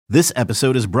This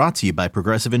episode is brought to you by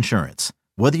Progressive Insurance.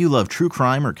 Whether you love true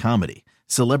crime or comedy,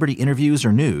 celebrity interviews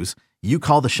or news, you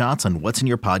call the shots on what's in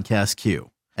your podcast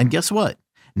queue. And guess what?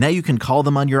 Now you can call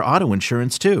them on your auto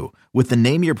insurance too with the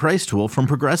Name Your Price tool from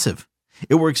Progressive.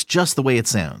 It works just the way it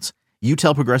sounds. You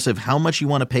tell Progressive how much you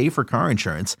want to pay for car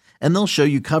insurance, and they'll show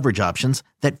you coverage options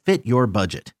that fit your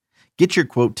budget. Get your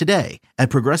quote today at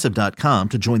Progressive.com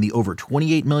to join the over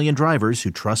 28 million drivers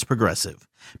who trust Progressive.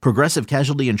 Progressive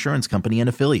Casualty Insurance Company and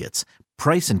Affiliates.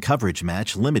 Price and coverage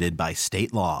match limited by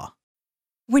state law.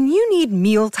 When you need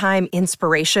mealtime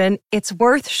inspiration, it's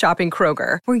worth shopping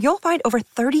Kroger, where you'll find over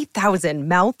 30,000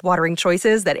 mouth-watering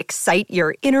choices that excite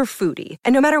your inner foodie.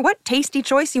 And no matter what tasty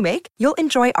choice you make, you'll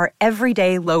enjoy our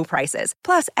everyday low prices,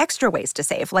 plus extra ways to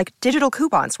save, like digital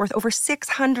coupons worth over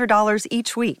 $600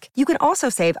 each week. You can also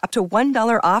save up to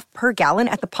 $1 off per gallon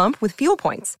at the pump with fuel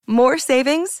points. More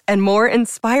savings and more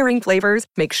inspiring flavors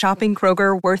make shopping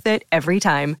Kroger worth it every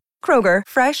time. Kroger,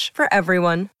 fresh for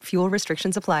everyone. Fuel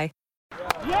restrictions apply.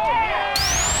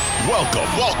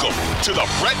 Welcome to the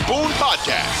Bret Boone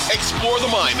Podcast. Explore the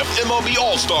mind of MLB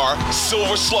All-Star,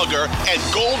 Silver Slugger, and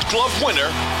Gold Glove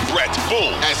winner, Bret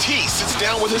Boone, as he sits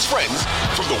down with his friends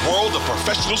from the world of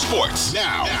professional sports.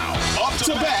 Now up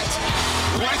to bat,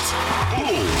 Bret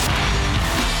Boone.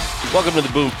 Welcome to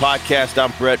the Boone Podcast.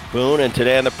 I'm Bret Boone, and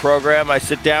today on the program, I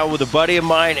sit down with a buddy of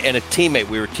mine and a teammate.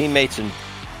 We were teammates in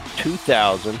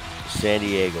 2000, San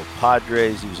Diego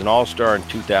Padres. He was an All-Star in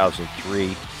 2003.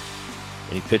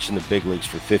 And he pitched in the big leagues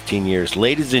for 15 years.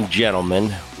 Ladies and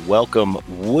gentlemen, welcome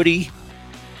Woody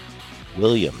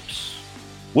Williams.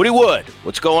 Woody Wood,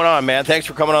 what's going on, man? Thanks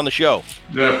for coming on the show.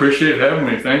 Yeah, I appreciate having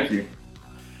me. Thank you.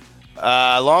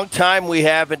 Long time we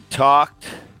haven't talked.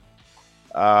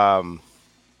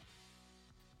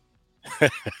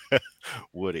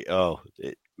 Woody,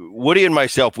 Woody and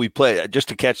myself, we play, just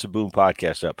to catch the Boom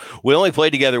Podcast up, we only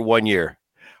played together 1 year,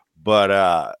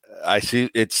 but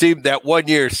it seemed that 1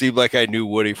 year seemed like I knew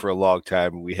Woody for a long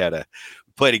time. We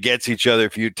played against each other a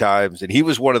few times, and he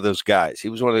was one of those guys.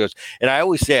 And I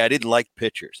always say I didn't like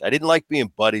pitchers. I didn't like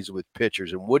being buddies with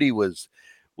pitchers, and Woody was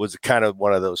kind of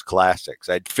one of those classics.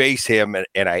 I'd face him,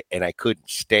 and I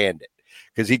couldn't stand it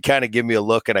because he'd kind of give me a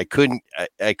look, and I couldn't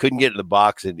get in the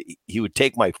box, and he would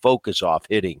take my focus off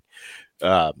hitting.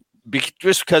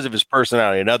 Just because of his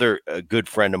personality. Another good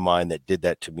friend of mine that did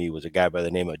that to me was a guy by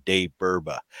the name of Dave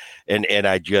Burba. And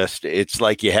it's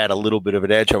like you had a little bit of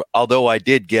an edge, although I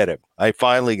did get him. I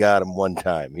finally got him one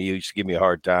time. He used to give me a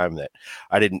hard time that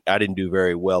I didn't do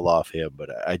very well off him, but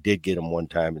I did get him one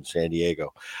time in San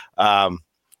Diego.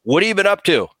 What have you been up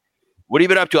to?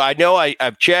 I know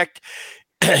I've checked.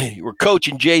 You were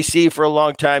coaching JC for a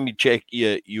long time.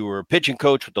 You were a pitching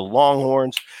coach with the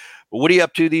Longhorns. But what are you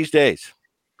up to these days?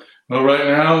 Well, right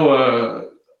now,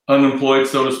 unemployed,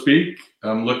 so to speak.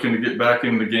 I'm looking to get back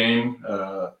in the game.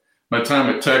 My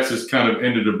time at Texas kind of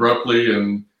ended abruptly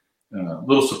and a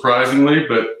little surprisingly,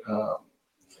 but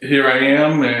here I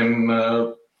am, and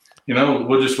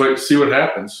we'll just wait to see what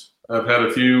happens. I've had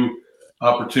a few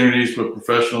opportunities with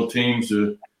professional teams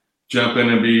to jump in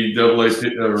and be AA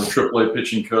or AAA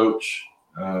pitching coach.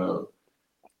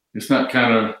 It's not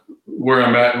kind of where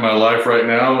I'm at in my life right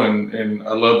now, and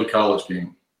I love the college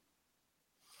game.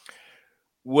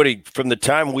 Woody, from the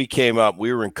time we came up,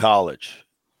 we were in college.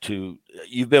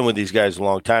 You've been with these guys a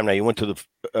long time now. You went to the,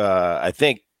 I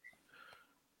think,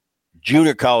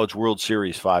 Junior College World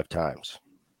Series 5 times,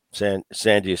 San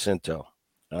Jacinto.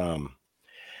 How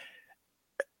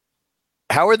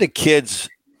are the kids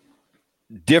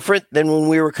different than when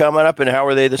we were coming up, and how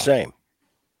are they the same?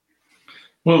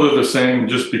 Well, they're the same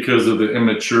just because of the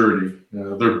immaturity.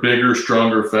 They're bigger,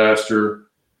 stronger, faster.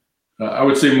 I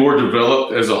would say more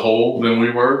developed as a whole than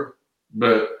we were.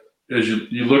 But as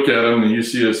you look at them and you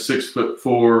see a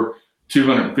 6'4",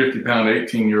 250-pound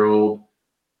 18-year-old,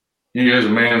 he has a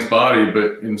man's body,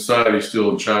 but inside he's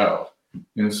still a child.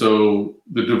 And so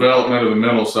the development of the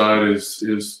mental side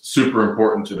is super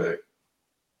important today.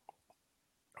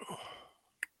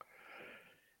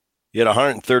 You had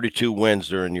 132 wins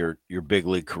during your big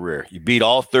league career. You beat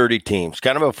all 30 teams.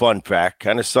 Kind of a fun fact,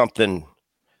 kind of something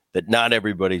that not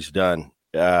everybody's done.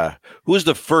 What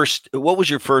was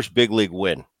your first big league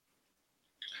win?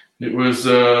 It was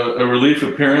a relief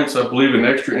appearance, I believe, in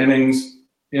extra innings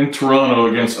in Toronto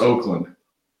against Oakland.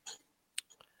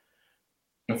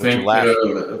 I think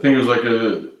it was like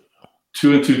a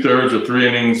 2 2/3 or 3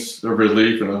 innings of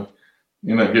relief, and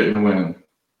you end up getting the win.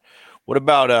 What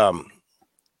about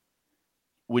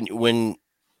when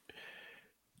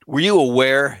were you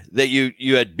aware that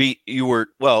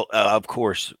of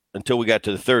course, until we got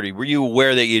to the 30, were you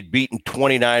aware that you'd beaten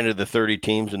 29 of the 30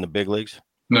 teams in the big leagues?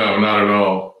 No, not at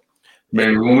all. I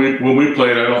mean, when we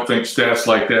played, I don't think stats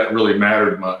like that really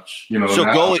mattered much.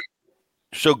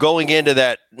 So going into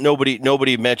that,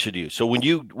 nobody mentioned you. So when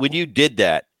you did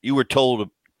that, you were told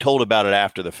about it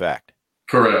after the fact.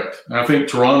 Correct. I think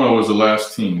Toronto was the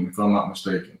last team, if I'm not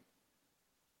mistaken.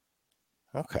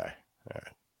 Okay. All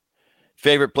right.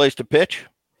 Favorite place to pitch?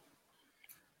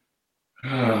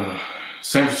 San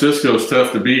Francisco is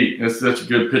tough to beat. That's a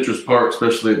good pitcher's park,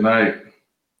 especially at night.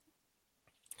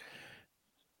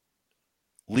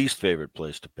 Least favorite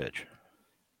place to pitch?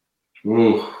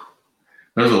 Ooh,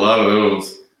 there's a lot of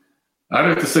those. I'd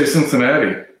have to say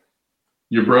Cincinnati.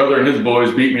 Your brother and his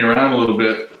boys beat me around a little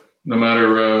bit, no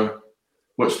matter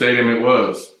what stadium it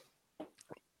was.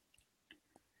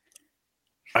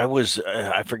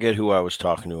 I forget who I was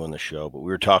talking to on the show, but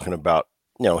we were talking about,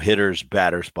 hitters,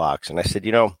 batters box. And I said,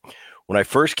 when I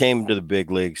first came to the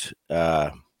big leagues,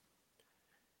 the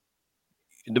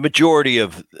majority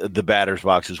of the batters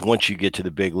boxes, once you get to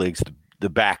the big leagues, the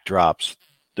backdrops,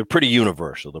 they're pretty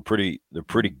universal. They're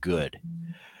pretty good.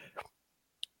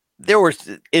 There were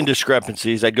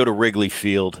indiscrepancies. I'd go to Wrigley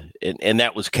Field, and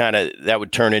that was that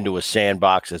would turn into a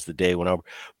sandbox as the day went over.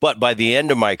 But by the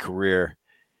end of my career,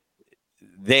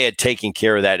 they had taken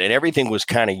care of that, and everything was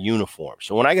kind of uniform.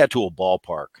 So when I got to a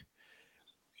ballpark,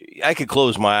 I could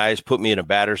close my eyes, put me in a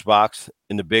batter's box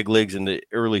in the big leagues in the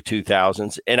early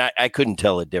 2000s, and I couldn't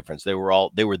tell a difference. They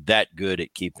were that good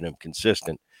at keeping them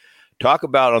consistent. Talk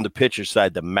about on the pitcher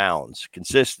side, the mounds,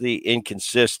 consistency,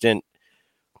 inconsistent.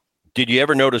 Did you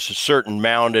ever notice a certain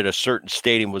mound at a certain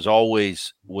stadium was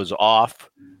off,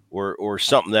 or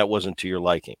something that wasn't to your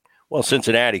liking? Well,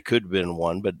 Cincinnati could have been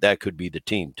one, but that could be the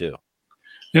team too.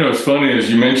 It's funny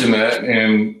as you mentioned that,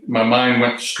 and my mind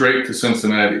went straight to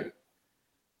Cincinnati.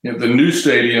 The new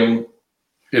stadium,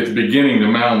 at the beginning, the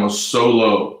mound was so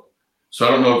low. So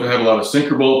I don't know if it had a lot of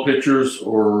sinker ball pitchers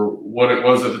or what it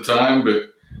was at the time, but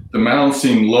the mound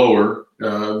seemed lower.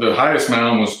 The highest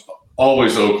mound was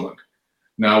always Oakland.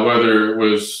 Now, whether it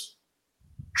was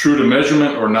true to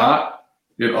measurement or not,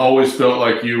 it always felt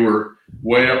like you were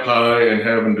way up high and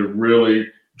having to really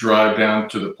drive down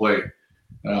to the plate.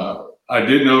 I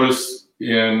did notice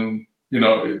the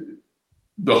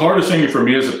hardest thing for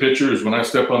me as a pitcher is when I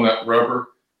step on that rubber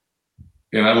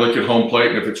and I look at home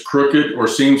plate, and if it's crooked or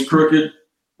seems crooked,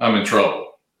 I'm in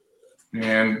trouble.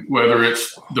 And whether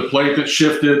it's the plate that's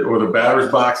shifted or the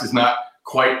batter's box is not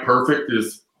quite perfect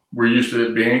as we're used to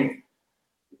it being,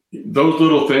 those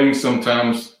little things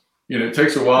sometimes, it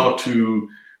takes a while to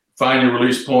find your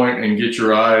release point and get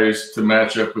your eyes to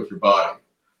match up with your body.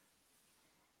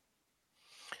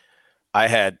 I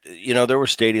had, there were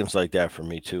stadiums like that for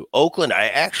me too. Oakland, I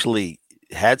actually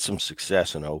had some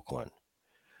success in Oakland,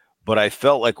 but I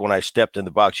felt like when I stepped in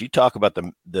the box, you talk about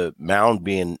the mound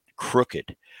being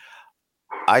crooked.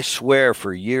 I swear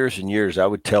for years and years, I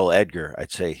would tell Edgar,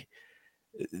 I'd say,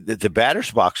 the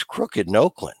batter's box crooked in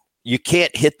Oakland. You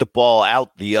can't hit the ball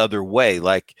out the other way.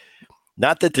 Like,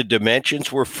 not that the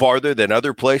dimensions were farther than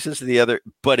other places,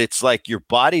 but it's like your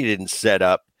body didn't set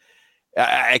up.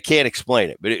 I can't explain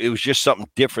it, but it was just something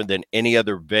different than any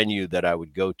other venue that I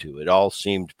would go to. It all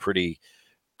seemed pretty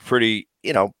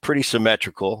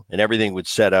symmetrical, and everything would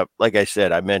set up. Like I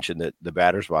said, I mentioned that the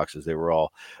batter's boxes, they were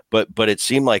all, but it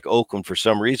seemed like Oakland, for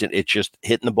some reason, it's just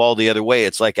hitting the ball the other way.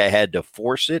 It's like I had to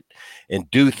force it and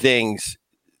do things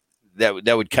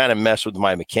that would kind of mess with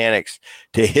my mechanics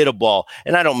to hit a ball.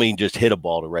 And I don't mean just hit a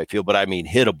ball to right field, but I mean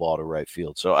hit a ball to right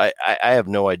field. So I have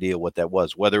no idea what that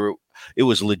was, whether it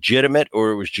was legitimate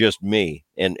or it was just me.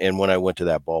 And when I went to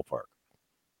that ballpark.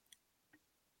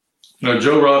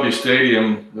 Joe Robbie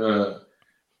Stadium,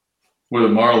 where the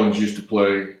Marlins used to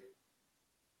play,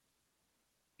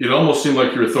 it almost seemed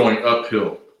like you were throwing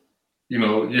uphill.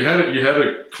 You had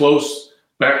a close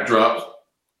backdrop,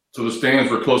 so the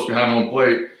stands were close behind home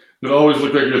plate. It always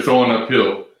looked like you're throwing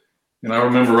uphill. And I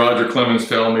remember Roger Clemens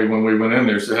telling me when we went in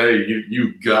there, said, hey,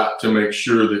 you got to make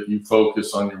sure that you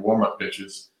focus on your warm-up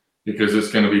pitches because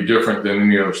it's going to be different than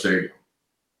any other stadium.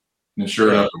 And sure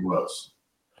enough, it was.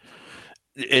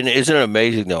 And isn't it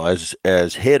amazing, though,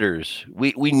 as hitters,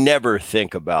 we never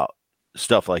think about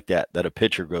stuff like that a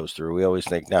pitcher goes through. We always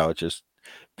think, no, it's just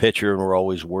pitcher, and we're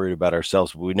always worried about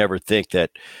ourselves, but we never think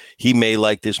that he may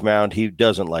like this mound, he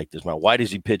doesn't like this mound. Why does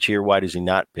he pitch here? Why does he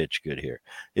not pitch good here?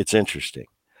 It's interesting.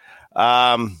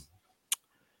 I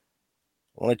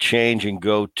want to change and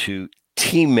go to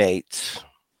teammates.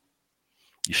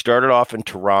 You started off in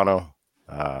Toronto,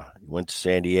 you went to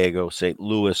San Diego, St.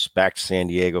 Louis, back to San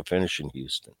Diego, finished in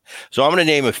Houston. So I'm going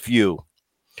to name a few.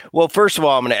 Well, first of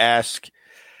all, I'm going to ask,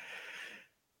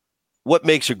 what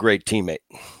makes a great teammate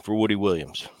for Woody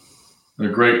Williams? A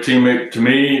great teammate to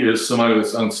me is somebody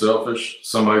that's unselfish,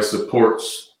 somebody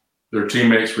supports their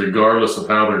teammates regardless of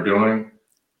how they're doing.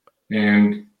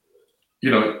 And,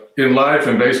 in life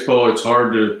and baseball, it's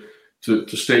hard to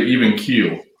stay even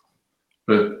keel.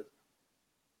 But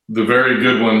the very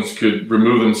good ones could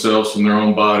remove themselves from their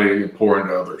own body and pour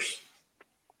into others.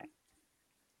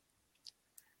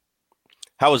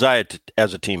 How was I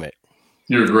as a teammate?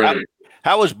 You're great.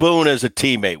 How was Boone as a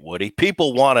teammate, Woody?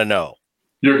 People want to know.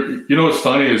 What's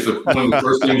funny is that one of the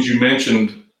first things you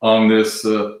mentioned on this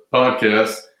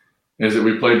podcast is that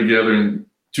we played together in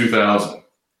 2000.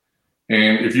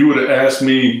 And if you would have asked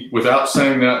me without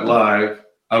saying that live,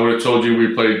 I would have told you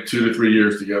we played 2 to 3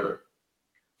 years together.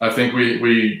 I think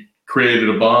we created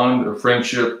a bond, a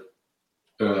friendship.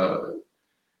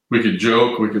 We could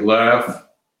joke, we could laugh,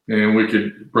 and we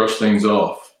could brush things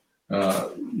off.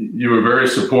 You were very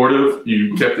supportive.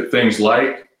 You kept things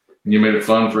light, and you made it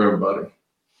fun for everybody.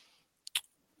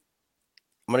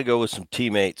 I'm going to go with some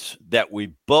teammates that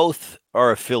we both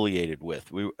are affiliated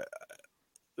with. We,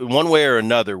 one way or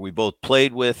another, we both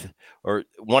played with, or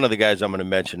one of the guys I'm going to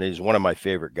mention is one of my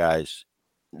favorite guys,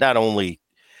 not only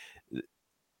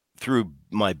through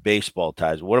my baseball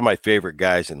ties, one of my favorite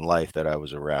guys in life that I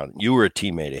was around. You were a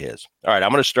teammate of his. All right,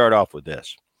 I'm going to start off with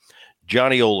this.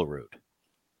 Johnny Olerud.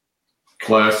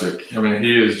 Classic. I mean,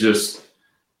 he is just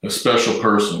a special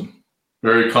person.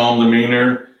 Very calm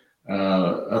demeanor.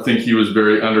 I think he was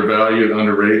very undervalued,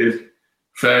 underrated.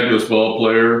 Fabulous ball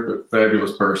player, but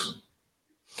fabulous person.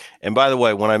 And by the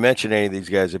way, when I mention any of these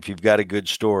guys, if you've got a good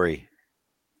story,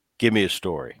 give me a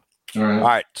story. All right. All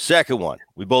right. Second one.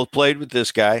 We both played with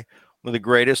this guy, one of the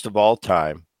greatest of all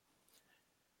time,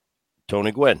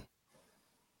 Tony Gwynn.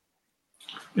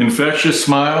 Infectious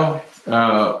smile.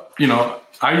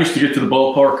 I used to get to the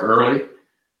ballpark early.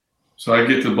 So I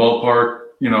get to the ballpark,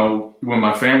 when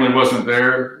my family wasn't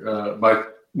there,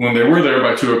 when they were there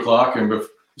by 2:00, and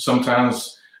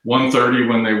sometimes 1:30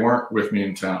 when they weren't with me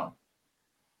in town.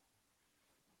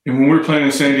 And when we were playing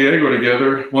in San Diego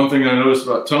together, one thing I noticed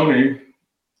about Tony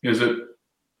is that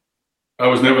I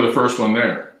was never the first one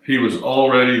there. He was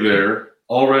already there,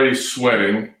 already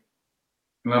sweating.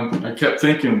 And I kept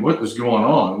thinking, what is going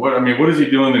on? What is he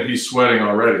doing that he's sweating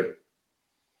already?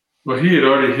 Well, he had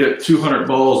already hit 200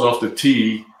 balls off the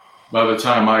tee by the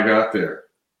time I got there.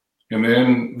 And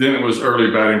then it was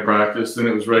early batting practice. Then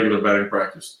it was regular batting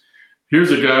practice.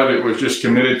 Here's a guy that was just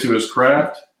committed to his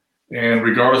craft. And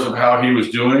regardless of how he was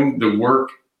doing, the work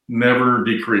never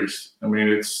decreased. I mean,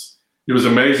 it was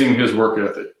amazing, his work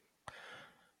ethic.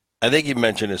 I think you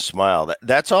mentioned his smile.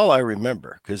 That's all I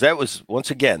remember, because that was, once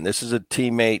again, this is a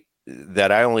teammate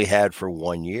that I only had for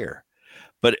 1 year.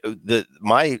 But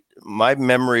my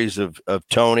memories of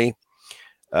Tony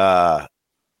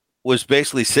was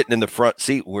basically sitting in the front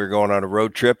seat when we were going on a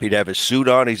road trip. He'd have his suit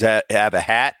on, he'd have a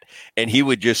hat, and he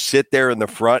would just sit there in the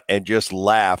front and just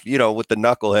laugh, with the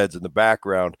knuckleheads in the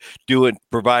background,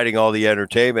 providing all the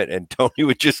entertainment. And Tony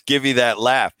would just give you that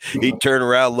laugh. He'd turn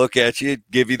around, look at you,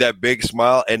 give you that big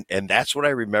smile. And that's what I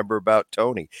remember about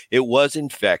Tony. It was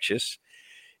infectious.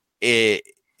 I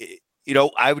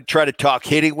would try to talk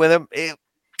hitting with him.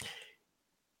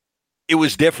 It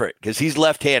was different because he's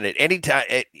left-handed. Anytime,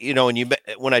 and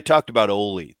when I talked about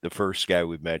Ole, the first guy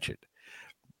we mentioned,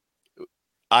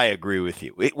 I agree with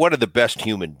you. One of the best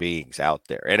human beings out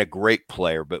there and a great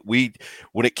player. But when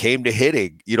it came to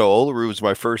hitting, Olerud was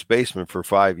my first baseman for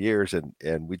 5 years, and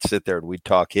we'd sit there and we'd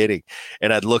talk hitting,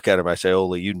 and I'd look at him. I say,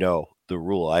 Ole, the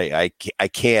rule. I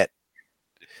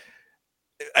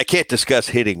can't discuss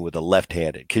hitting with a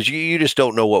left-handed because you just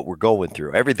don't know what we're going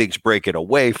through. Everything's breaking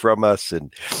away from us,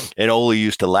 and Ole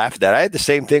used to laugh at that. I had the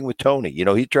same thing with Tony.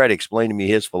 He tried to explain to me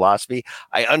his philosophy.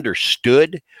 I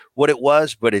understood what it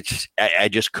was, but I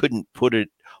just couldn't put it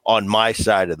on my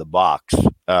side of the box.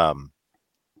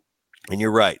 And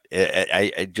you're right.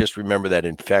 I just remember that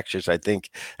infectious. I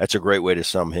think that's a great way to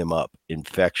sum him up.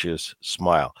 Infectious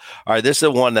smile. All right, this is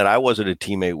the one that I wasn't a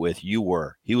teammate with. You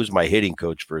were. He was my hitting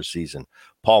coach for a season.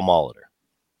 Paul Molitor.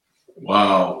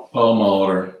 Wow, Paul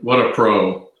Molitor. What a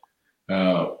pro.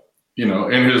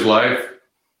 In his life,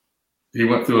 he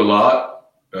went through a lot.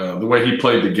 The way he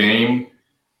played the game,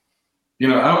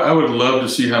 I would love to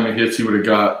see how many hits he would have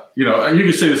got. You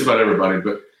can say this about everybody,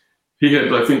 but he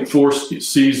had, I think, 4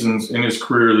 seasons in his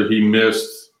career that he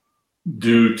missed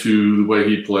due to the way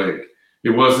he played. It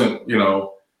wasn't,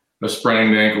 a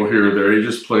sprained ankle here or there. He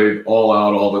just played all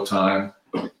out all the time.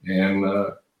 And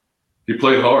he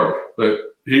played hard. But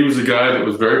he was a guy that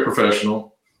was very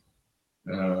professional.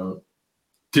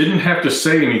 Didn't have to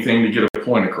say anything to get a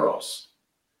point across.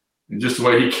 And just the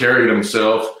way he carried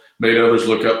himself made others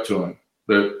look up to him.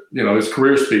 But, his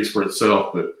career speaks for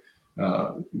itself. But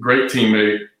great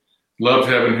teammate. Loved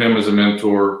having him as a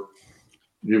mentor.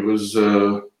 It was,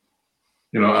 I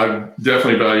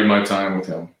definitely value my time with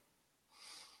him.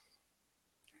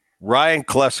 Ryan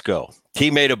Klesko,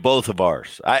 teammate of both of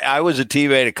ours. I was a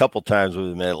teammate a couple times with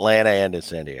him in Atlanta and in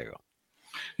San Diego.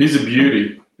 He's a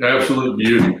beauty, absolute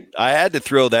beauty. I had to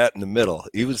throw that in the middle.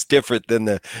 He was different than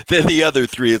the other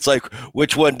three. It's like,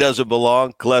 which one doesn't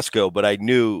belong? Klesko, but I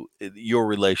knew your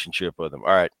relationship with him.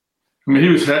 All right. I mean, he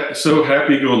was so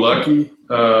happy-go-lucky.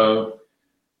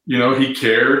 He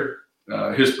cared.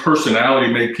 His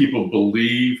personality made people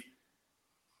believe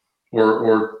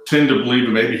or tend to believe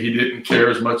that maybe he didn't care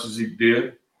as much as he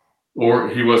did, or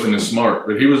he wasn't as smart.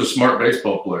 But he was a smart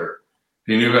baseball player.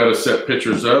 He knew how to set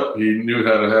pitchers up. He knew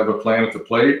how to have a plan at the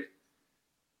plate.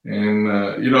 And,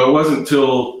 it wasn't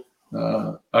until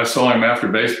I saw him after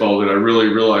baseball that I really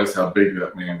realized how big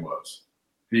that man was.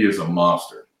 He is a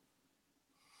monster.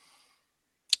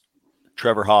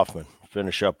 Trevor Hoffman,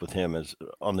 finish up with him as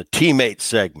on the teammate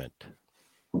segment.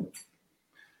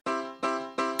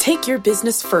 Take your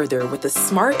business further with the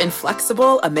smart and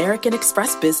flexible American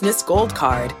Express Business Gold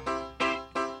Card.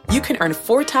 You can earn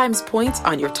 4 times points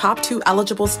on your top 2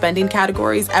 eligible spending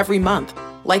categories every month,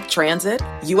 like transit,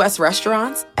 U.S.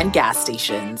 restaurants, and gas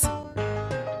stations.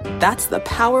 That's the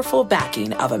powerful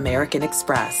backing of American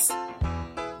Express.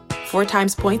 4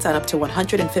 times points on up to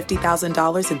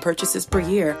 $150,000 in purchases per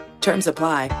year. Terms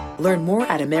apply. Learn more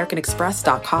at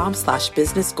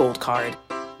americanexpress.com/businessgoldcard.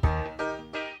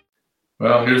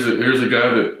 Well, here's a guy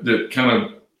that kind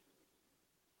of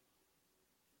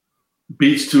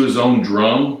beats to his own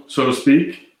drum, so to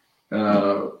speak.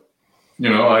 I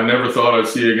never thought I'd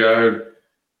see a guy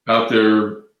out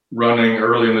there running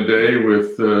early in the day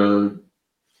with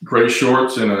gray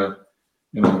shorts and a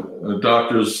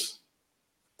doctor's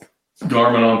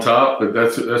garment on top, but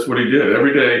that's what he did.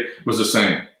 Every day was the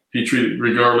same. He treated,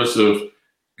 regardless of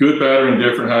good, bad, or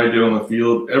indifferent, how he did on the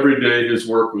field, every day his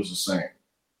work was the same.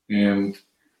 And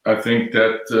I think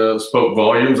that spoke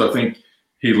volumes. I think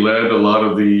he led a lot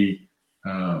of the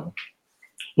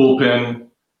bullpen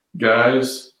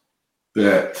guys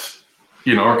that,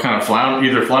 are kind of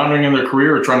either floundering in their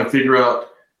career or trying to figure out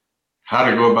how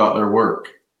to go about their work.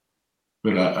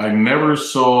 But I never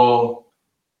saw –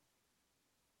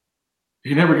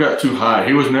 he never got too high.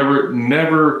 He was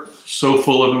never so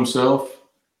full of himself.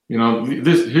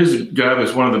 Here's a guy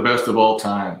that's one of the best of all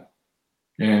time.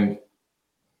 And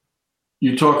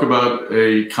you talk about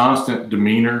a constant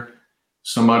demeanor,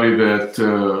 somebody that,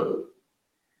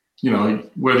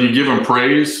 whether you give him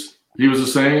praise, he was the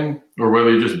same, or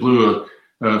whether he just blew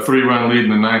a 3-run lead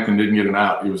in the 9th and didn't get an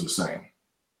out, he was the same.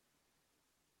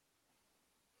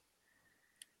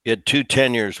 He had 2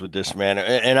 tenures with this man,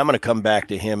 and I'm going to come back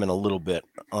to him in a little bit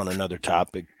on another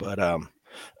topic, but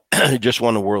just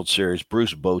won the World Series.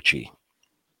 Bruce Bochy.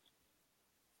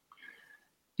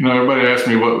 Everybody asked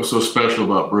me what was so special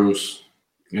about Bruce,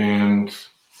 and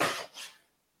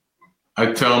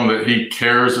I tell them that he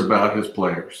cares about his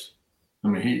players. I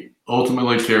mean, he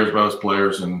ultimately cares about his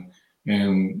players and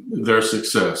their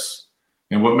success.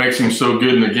 And what makes him so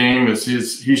good in the game is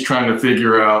he's trying to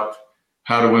figure out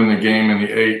how to win the game in the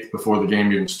 8th before the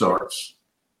game even starts.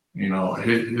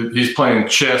 He's playing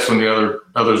chess when the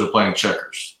others are playing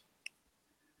checkers.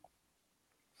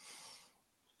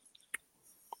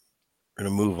 We're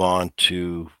going to move on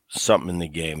to something in the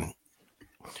game.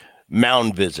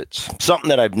 Mound visits, something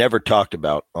that I've never talked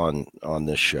about on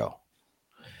this show.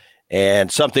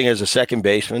 And something as a second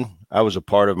baseman, I was a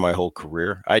part of my whole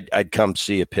career. I'd come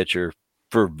see a pitcher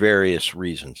for various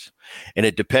reasons. And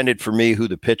it depended for me who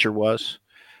the pitcher was,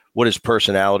 what his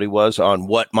personality was, on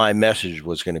what my message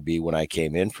was going to be when I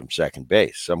came in from second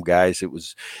base. Some guys, it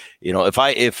was, if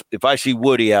I see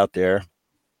Woody out there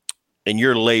and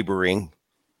you're laboring,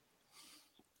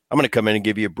 I'm going to come in and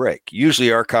give you a break.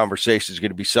 Usually our conversation is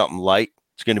going to be something light.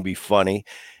 It's going to be funny.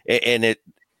 And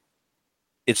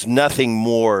it's nothing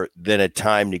more than a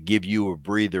time to give you a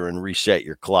breather and reset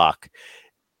your clock.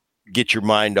 Get your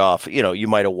mind off. You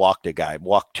might have walked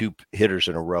 2 hitters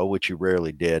in a row, which you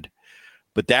rarely did.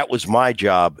 But that was my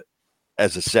job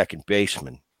as a second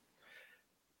baseman.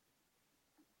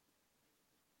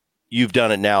 You've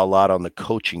done it now a lot on the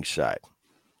coaching side.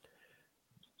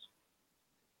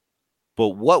 But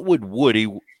what would Woody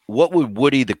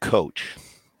the coach,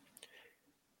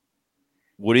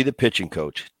 Woody the pitching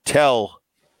coach, tell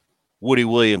Woody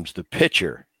Williams, the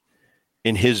pitcher,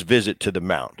 in his visit to the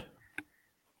mound?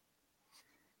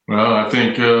 Well, I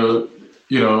think,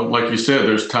 like you said,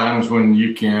 there's times when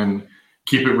you can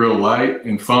keep it real light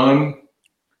and fun.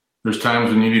 There's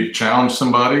times when you need to challenge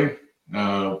somebody.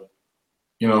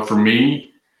 for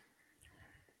me,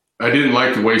 I didn't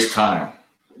like to waste time.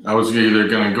 I was either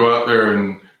going to go out there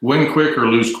and win quick or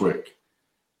lose quick.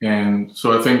 And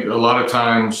so I think a lot of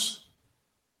times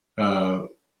I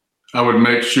would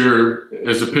make sure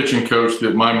as a pitching coach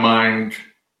that my mind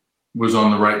was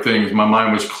on the right things. My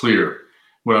mind was clear.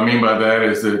 What I mean by that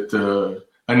is that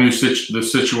I knew the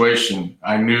situation.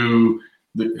 I knew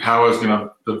how I was going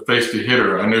to face the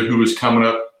hitter. I knew who was coming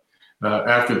up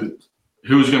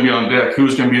who was going to be on deck, who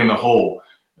was going to be in the hole.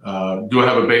 Do I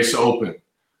have a base open?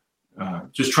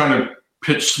 Just trying to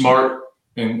pitch smart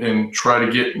and try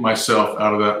to get myself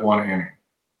out of that one inning.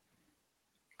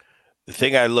 The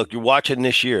thing you're watching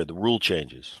this year, the rule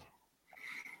changes.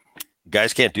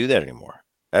 Guys can't do that anymore.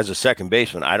 As a second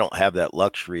baseman, I don't have that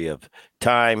luxury of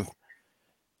time.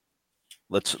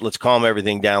 Let's calm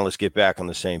everything down. Let's get back on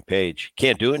the same page.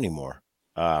 Can't do it anymore.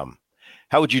 How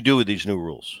would you do with these new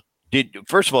rules?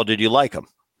 First of all, did you like them?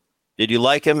 Did you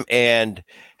like them? And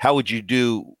how would you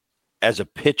do as a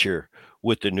pitcher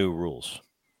with the new rules?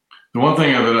 The one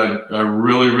thing that I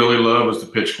really, really love is the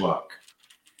pitch clock,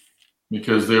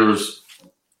 because there was,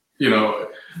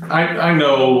 I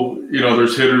know,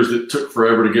 there's hitters that took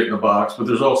forever to get in the box, but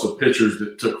there's also pitchers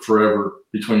that took forever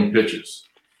between pitches.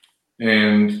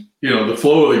 And, the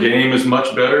flow of the game is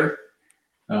much better.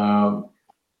 I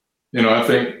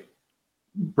think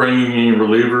bringing in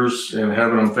relievers and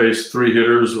having them face three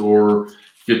hitters or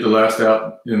get the last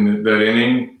out in that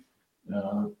inning,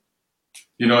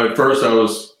 at first I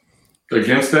was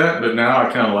against that, but now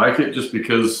I kind of like it just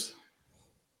because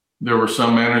there were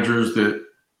some managers that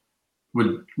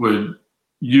would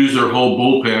use their whole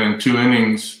bullpen in 2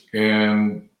 innings,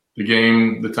 and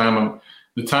the time of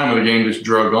the game just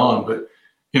drug on. But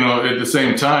at the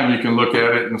same time, you can look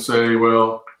at it and say,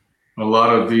 well, a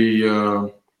lot of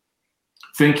the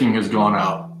thinking has gone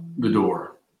out the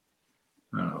door.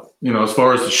 As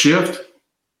far as the shift,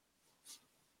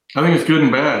 I think it's good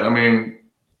and bad. I mean,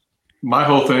 my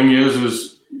whole thing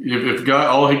is if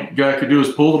guy could do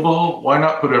is pull the ball, why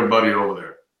not put everybody over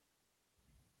there?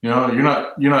 You're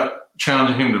not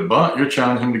challenging him to bunt. You're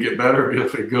challenging him to get better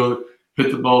if it go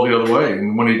hit the ball the other way.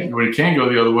 And when he can't go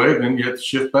the other way, then you have to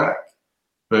shift back.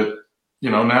 But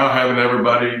now having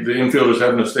everybody, the infielders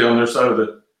having to stay on their side of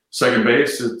the second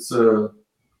base, it's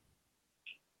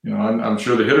I'm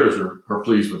sure the hitters are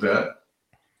pleased with that.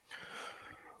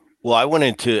 Well, I went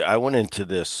into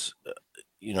this,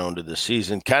 into the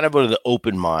season kind of with an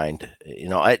open mind.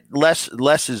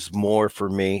 Less is more for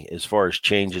me as far as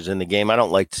changes in the game. I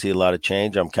don't like to see a lot of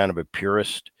change. I'm kind of a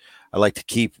purist. I like to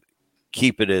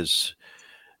keep it as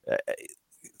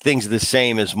things the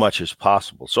same as much as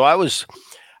possible. So I was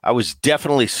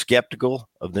definitely skeptical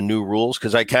of the new rules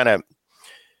because I kind of,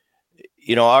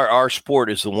 our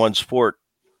sport is the one sport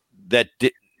that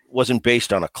wasn't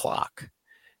based on a clock.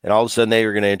 And all of a sudden they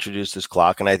were going to introduce this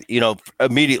clock. And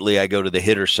immediately I go to the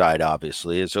hitter side,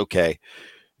 obviously. It's okay.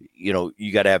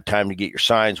 You got to have time to get your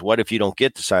signs. What if you don't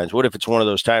get the signs? What if it's one of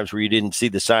those times where you didn't see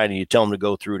the sign and you tell them to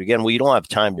go through it again? Well, you don't have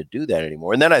time to do that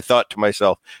anymore. And then I thought to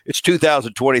myself, it's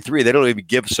 2023. They don't even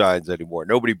give signs anymore.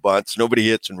 Nobody bunts, nobody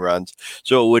hits and runs.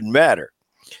 So it wouldn't matter.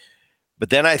 But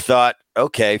then I thought,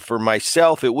 okay, for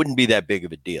myself, it wouldn't be that big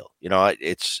of a deal.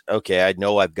 It's okay. I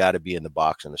know I've got to be in the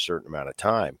box in a certain amount of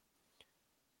time.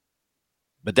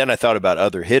 But then I thought about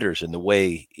other hitters and the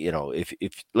way,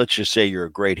 if let's just say you're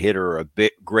a great hitter or a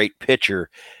great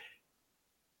pitcher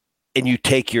and you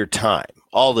take your time,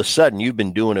 all of a sudden you've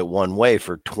been doing it one way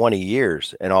for 20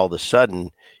 years and all of a sudden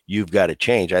you've got to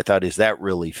change. I thought, is that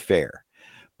really fair?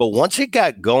 But once it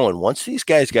got going, once these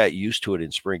guys got used to it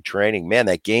in spring training, man,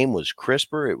 that game was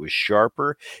crisper. It was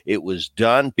sharper. It was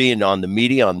done. Being on the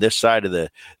media on this side of the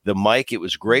mic, it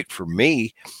was great for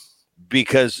me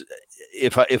because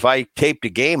if I taped a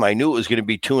game, I knew it was going to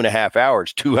be 2.5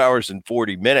 hours, 2 hours and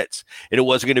 40 minutes, and it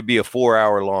wasn't going to be a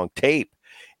 4-hour long tape.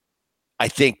 I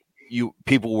think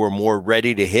people were more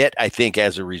ready to hit. I think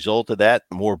as a result of that,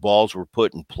 more balls were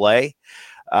put in play.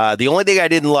 The only thing I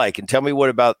didn't like, and tell me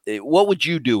what would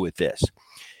you do with this?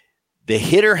 The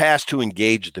hitter has to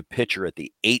engage the pitcher at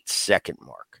the 8-second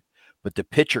mark, but the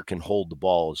pitcher can hold the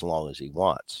ball as long as he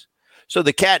wants. So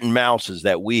the cat and mouses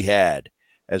that we had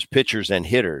as pitchers and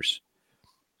hitters,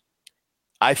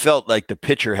 I felt like the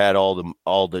pitcher had all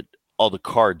the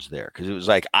cards there because it was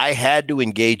like I had to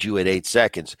engage you at 8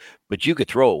 seconds, but you could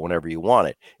throw it whenever you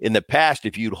wanted. In the past,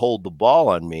 if you'd hold the ball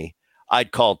on me,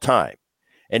 I'd call time.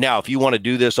 And now, if you want to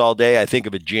do this all day, I think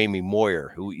of a Jamie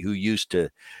Moyer who used to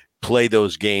play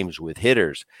those games with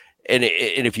hitters. And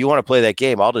if you want to play that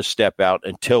game, I'll just step out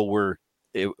until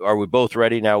are we both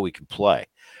ready? Now we can play.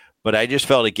 but I just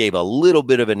felt it gave a little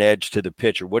bit of an edge to the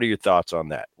pitcher. What are your thoughts on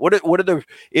that? What are the,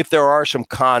 if there are some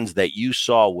cons that you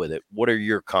saw with it, what are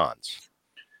your cons?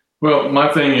 Well,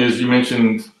 my thing is, you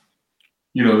mentioned,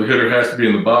 the hitter has to be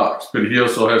in the box, but he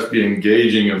also has to be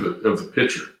engaging of the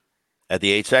pitcher at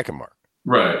the 8-second mark.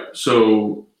 Right.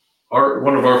 So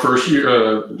one of our first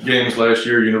games last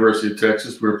year, University of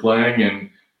Texas, we were playing,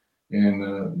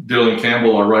 and Dylan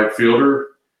Campbell, our right fielder,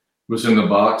 was in the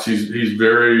box. He's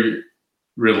very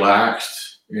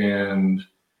relaxed, and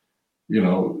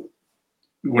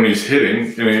when he's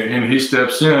hitting, and he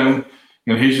steps in,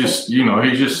 and he's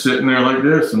just sitting there like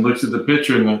this and looks at the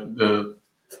pitcher, and the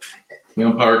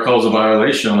umpire calls a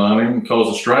violation on him,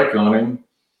 calls a strike on him.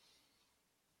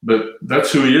 But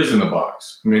that's who he is in the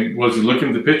box. I mean, was he looking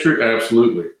at the pitcher?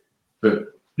 Absolutely. But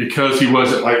because he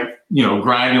wasn't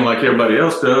grinding like everybody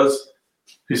else does,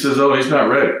 he says, oh, he's not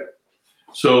ready.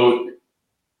 So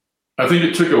I think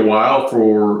it took a while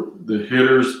for the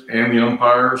hitters and the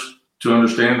umpires to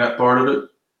understand that part of it.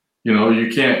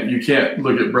 You can't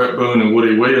look at Brett Boone and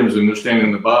Woody Williams and they're standing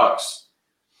in the box.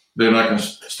 They're not going to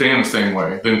stand the same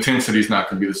way. The intensity is not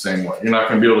going to be the same way. You're not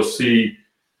going to be able to see,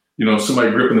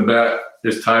 somebody gripping the bat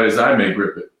as tight as I may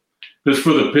grip it. Because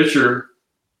for the pitcher,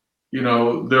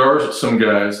 there are some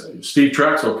guys, Steve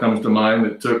Traxel comes to mind,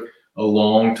 that took a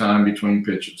long time between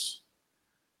pitches.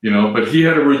 But he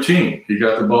had a routine. He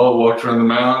got the ball, walked around the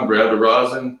mound, grabbed the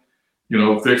rosin,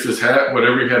 fixed his hat,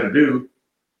 whatever he had to do.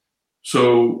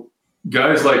 So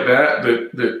guys like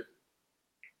that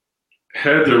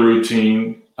had their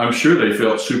routine, I'm sure they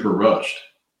felt super rushed.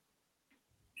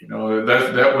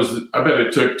 That was, I bet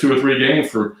it took 2 or 3 games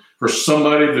for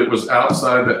somebody that was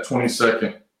outside that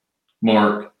 20-second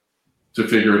mark to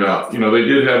figure it out. They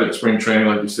did have it spring training,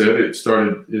 like you said. It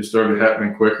started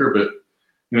happening quicker, but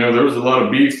there was a lot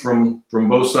of beef from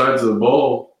both sides of the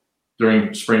ball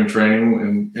during spring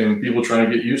training, and people trying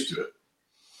to get used to it.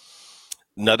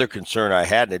 Another concern I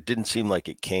had, and it didn't seem like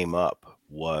it came up,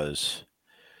 was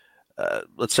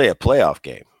let's say a playoff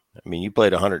game. I mean, you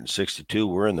played 162.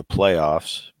 We're in the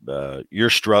playoffs. You're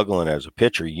struggling as a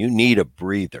pitcher. You need a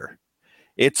breather.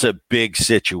 It's a big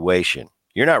situation.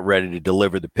 You're not ready to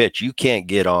deliver the pitch. You can't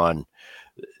get on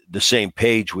the same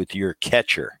page with your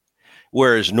catcher.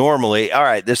 Whereas normally, all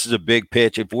right, this is a big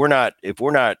pitch. If we're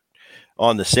not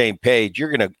on the same page,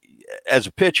 as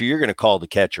a pitcher, you're going to call the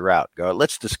catcher out. Go,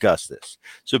 let's discuss this.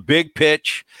 So big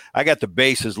pitch. I got the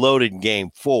bases loaded in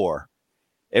game 4.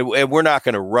 And we're not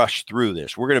going to rush through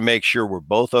this. We're going to make sure we're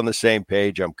both on the same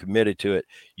page. I'm committed to it.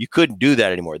 You couldn't do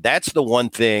that anymore. That's the one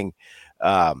thing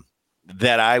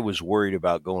that I was worried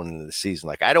about going into the season.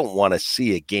 Like, I don't want to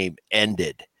see a game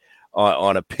ended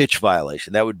on a pitch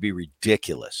violation. That would be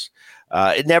ridiculous.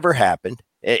 It never happened.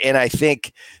 And I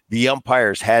think the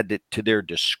umpires had it to their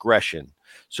discretion.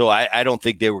 So I don't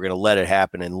think they were going to let it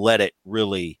happen and let it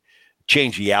really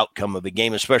change the outcome of the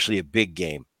game, especially a big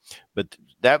game. But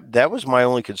that was my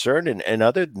only concern. And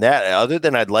other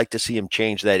than I'd like to see him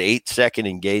change that 8-second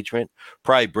engagement,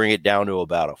 probably bring it down to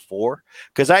about a 4.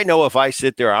 Because I know if I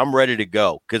sit there, I'm ready to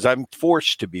go, because I'm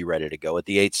forced to be ready to go at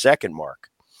the 8-second mark.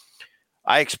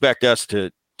 I expect us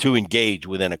to engage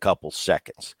within a couple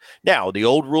seconds. Now, the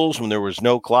old rules, when there was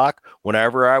no clock,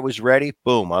 whenever I was ready,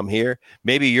 boom, I'm here.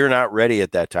 Maybe you're not ready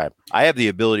at that time. I have the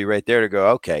ability right there to go,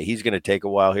 okay, he's going to take a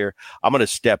while here. I'm going to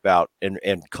step out and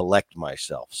collect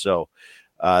myself. So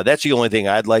that's the only thing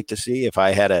I'd like to see. If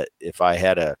I had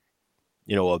a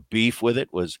beef with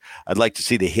it, was I'd like to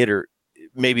see the hitter,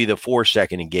 maybe the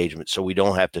 4-second engagement, so we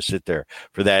don't have to sit there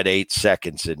for that 8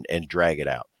 seconds and drag it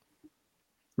out.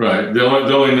 Right. The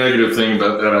only negative thing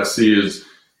about that I see is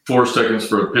 4 seconds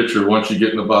for a pitcher once you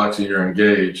get in the box and you're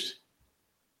engaged,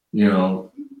 to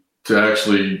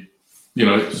actually,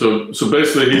 so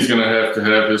basically he's going to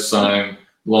have his sign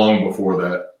long before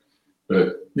that.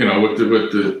 But, with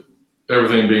the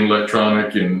everything being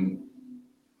electronic and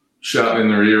shot in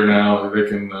their ear now, they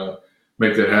can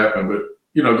make that happen. But,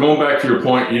 going back to your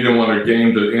point, you didn't want a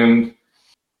game to end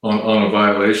on a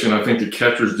violation. I think the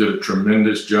catchers did a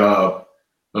tremendous job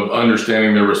of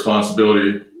understanding their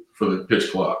responsibility for the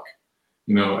pitch clock.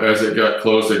 As it got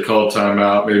close, they called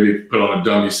timeout, maybe put on a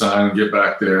dummy sign and get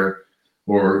back there.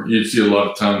 Or you'd see a lot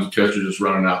of times the catcher just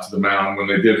running out to the mound when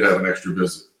they did have an extra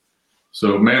visit.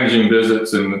 So managing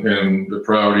visits and the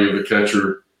priority of the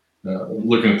catcher,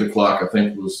 looking at the clock, I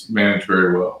think was managed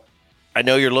very well. I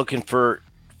know you're looking for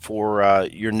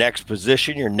your next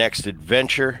position, your next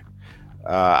adventure.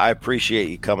 I appreciate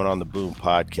you coming on the Boom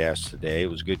Podcast today. It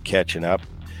was good catching up.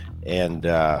 And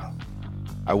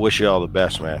I wish you all the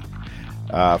best, man.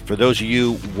 For those of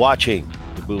you watching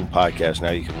the Boom Podcast now,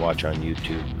 you can watch on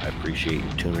YouTube. I appreciate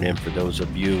you tuning in. For those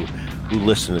of you who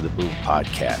listen to the Boom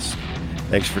Podcast.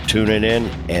 Thanks for tuning in,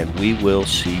 and we will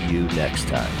see you next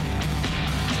time.